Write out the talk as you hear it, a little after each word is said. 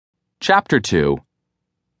Chapter 2.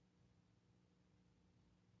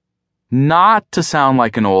 Not to sound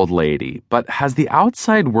like an old lady, but has the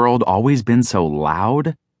outside world always been so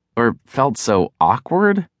loud? Or felt so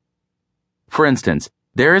awkward? For instance,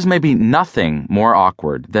 there is maybe nothing more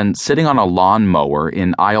awkward than sitting on a lawnmower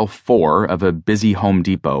in aisle 4 of a busy Home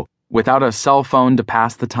Depot without a cell phone to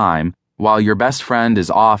pass the time while your best friend is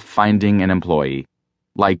off finding an employee.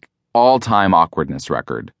 Like, all-time awkwardness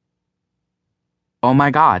record. Oh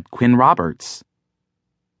my God, Quinn Roberts.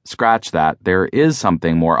 Scratch that. There is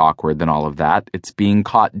something more awkward than all of that. It's being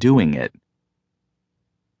caught doing it.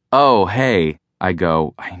 Oh, hey, I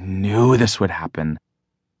go. I knew this would happen.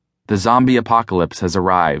 The zombie apocalypse has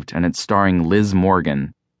arrived, and it's starring Liz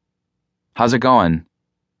Morgan. How's it going?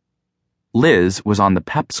 Liz was on the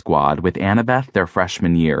pep squad with Annabeth their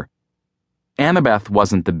freshman year. Annabeth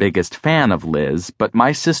wasn't the biggest fan of Liz, but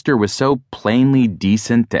my sister was so plainly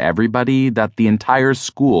decent to everybody that the entire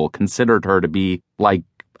school considered her to be, like,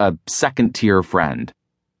 a second-tier friend.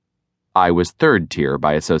 I was third-tier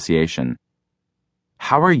by association.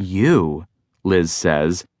 How are you? Liz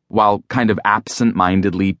says, while kind of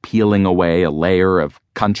absent-mindedly peeling away a layer of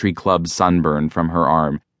country club sunburn from her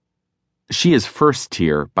arm. She is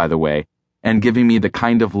first-tier, by the way, and giving me the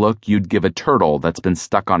kind of look you'd give a turtle that's been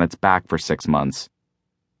stuck on its back for 6 months.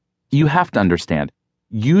 You have to understand,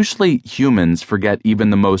 usually humans forget even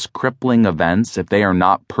the most crippling events if they are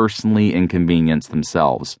not personally inconvenienced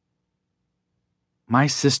themselves. My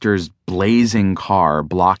sister's blazing car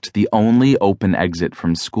blocked the only open exit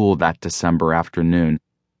from school that December afternoon,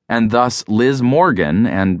 and thus Liz Morgan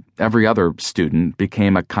and every other student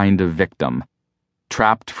became a kind of victim,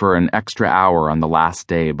 trapped for an extra hour on the last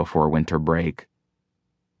day before winter break.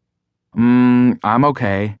 I'm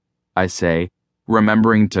okay, I say,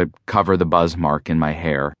 remembering to cover the buzz mark in my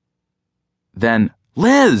hair. Then,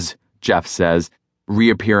 Liz, Jeff says,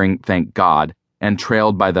 reappearing, thank God, and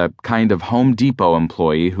trailed by the kind of Home Depot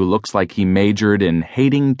employee who looks like he majored in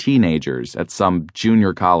hating teenagers at some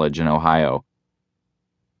junior college in Ohio.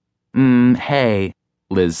 Hey,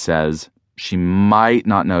 Liz says. She might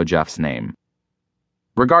not know Jeff's name.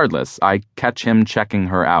 Regardless, I catch him checking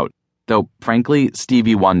her out, though, frankly,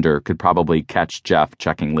 Stevie Wonder could probably catch Jeff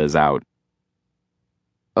checking Liz out.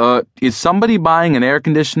 Is somebody buying an air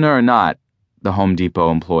conditioner or not? The Home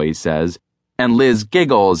Depot employee says, and Liz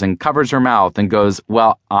giggles and covers her mouth and goes,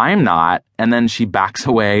 well, I'm not, and then she backs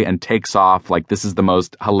away and takes off like this is the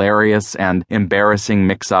most hilarious and embarrassing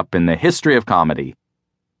mix-up in the history of comedy.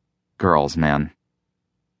 Girls, man.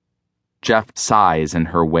 Jeff sighs in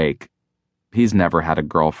her wake. He's never had a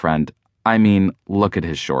girlfriend. I mean, look at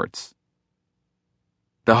his shorts.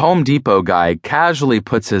 The Home Depot guy casually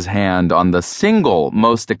puts his hand on the single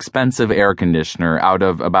most expensive air conditioner out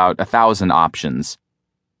of about 1,000 options.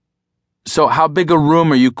 So how big a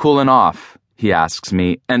room are you cooling off? He asks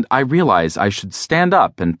me, and I realize I should stand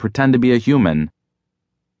up and pretend to be a human.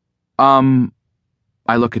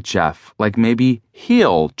 I look at Jeff, like maybe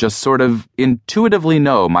he'll just sort of intuitively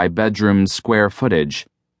know my bedroom's square footage.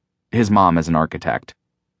 His mom is an architect.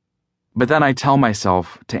 But then I tell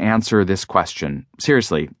myself to answer this question.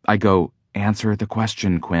 Seriously, I go, answer the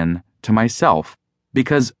question, Quinn, to myself,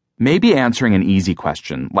 because maybe answering an easy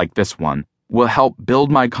question, like this one, will help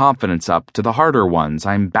build my confidence up to the harder ones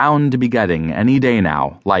I'm bound to be getting any day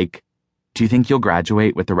now, like, do you think you'll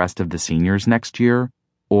graduate with the rest of the seniors next year?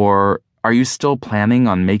 Or are you still planning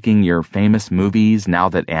on making your famous movies now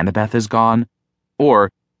that Annabeth is gone?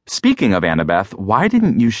 Or, speaking of Annabeth, why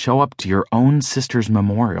didn't you show up to your own sister's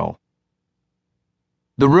memorial?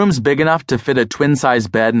 The room's big enough to fit a twin-size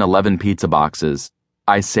bed and 11 pizza boxes,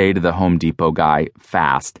 I say to the Home Depot guy,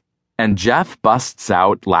 fast, and Jeff busts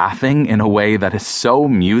out laughing in a way that is so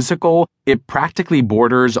musical, it practically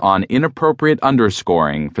borders on inappropriate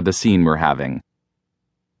underscoring for the scene we're having.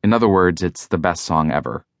 In other words, it's the best song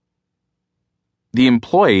ever. The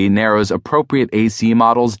employee narrows appropriate AC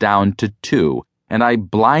models down to 2, and I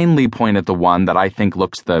blindly point at the one that I think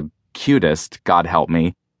looks the cutest, God help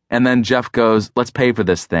me, and then Jeff goes, let's pay for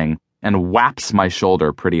this thing, and whaps my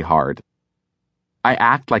shoulder pretty hard. I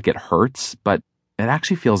act like it hurts, but it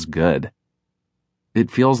actually feels good.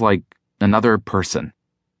 It feels like another person.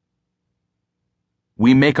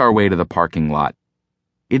 We make our way to the parking lot.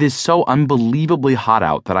 It is so unbelievably hot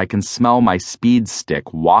out that I can smell my speed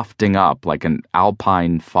stick wafting up like an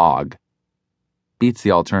alpine fog. Beats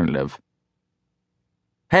the alternative.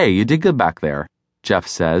 Hey, you did good back there, Jeff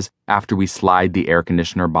says after we slide the air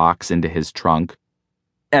conditioner box into his trunk.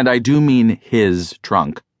 And I do mean his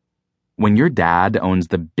trunk. When your dad owns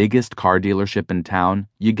the biggest car dealership in town,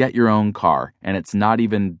 you get your own car, and it's not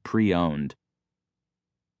even pre-owned.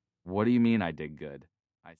 What do you mean I did good?